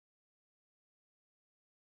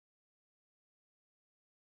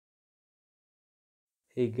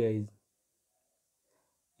Hey guys,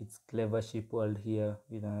 it's Clever Ship World here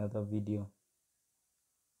with another video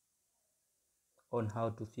on how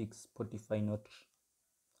to fix Spotify not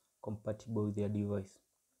compatible with your device.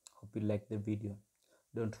 Hope you like the video.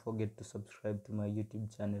 Don't forget to subscribe to my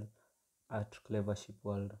YouTube channel at Clever Ship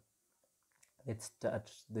World. Let's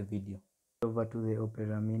start the video. Over to the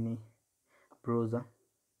Opera Mini browser.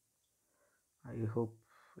 I hope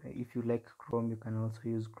if you like Chrome, you can also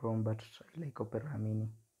use Chrome, but I like Opera Mini.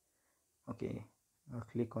 Okay, I'll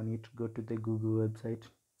click on it, go to the Google website,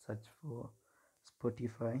 search for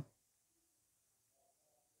Spotify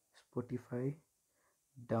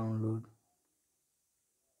download.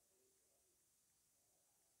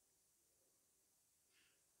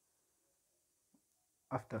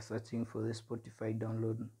 After searching for the Spotify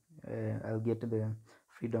download, I'll get the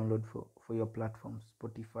free download for your platform,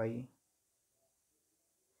 Spotify.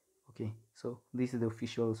 Okay, so this is the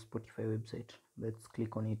official Spotify website. Let's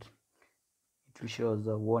click on it. It will show us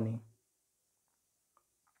a warning.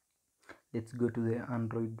 Let's go to the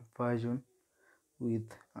Android version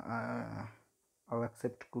with I'll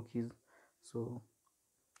accept cookies. So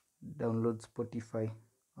download Spotify.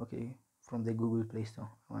 Okay, from the Google Play Store.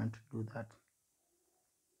 I want to do that.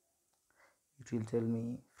 It will tell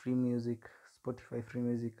me free music, Spotify free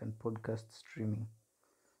music and podcast streaming.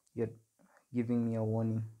 You're giving me a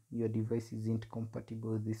warning, your device isn't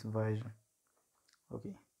compatible with this version.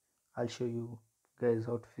 Okay, I'll show you guys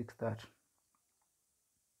how to fix that.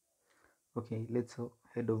 Okay, let's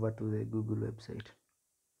head over to the Google website.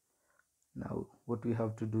 Now what we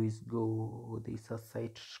have to do is go, there's a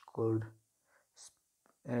site called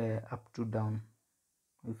Up to Down.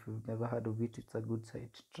 If you've never heard of it, it's a good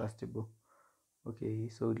site, trustable. Okay,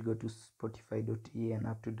 so we'll go to spotify.e and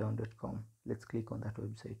uptodown.com. Let's click on that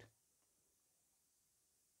website.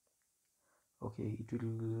 Okay, it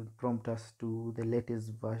will prompt us to the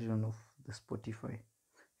latest version of the Spotify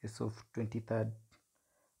as of 23rd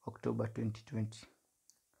October 2020.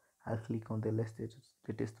 I'll click on the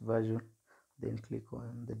latest version, then click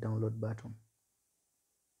on the download button.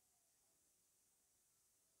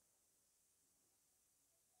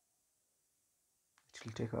 It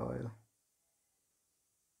will take a while.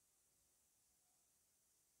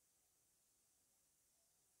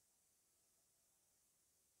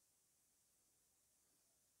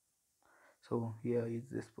 So here is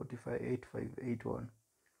the Spotify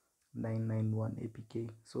 8581991 APK.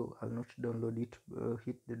 So I'll not download it.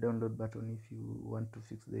 Hit the download button if you want to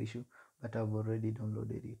fix the issue, but I've already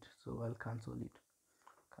downloaded it, so I'll cancel it.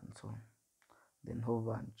 Cancel. Then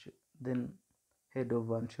hover and then head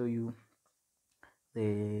over and show you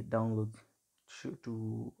the downloads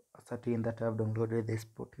to ascertain that I've downloaded the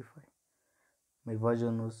Spotify. My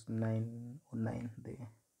version was 909. The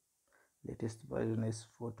latest version is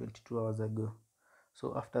for 22 hours ago.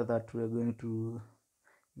 So after that, we are going to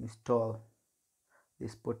install the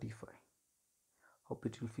Spotify. Hope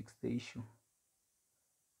it will fix the issue.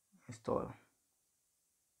 Install.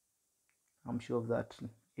 I'm sure of that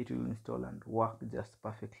it will install and work just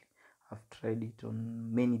perfectly. I've tried it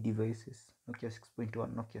on many devices: Nokia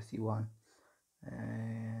 6.1, Nokia C1,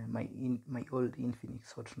 my old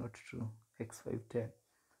Infinix Hot Note 2 X510.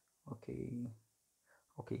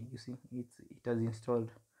 Okay, you see it has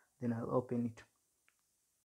installed. Then I'll open it.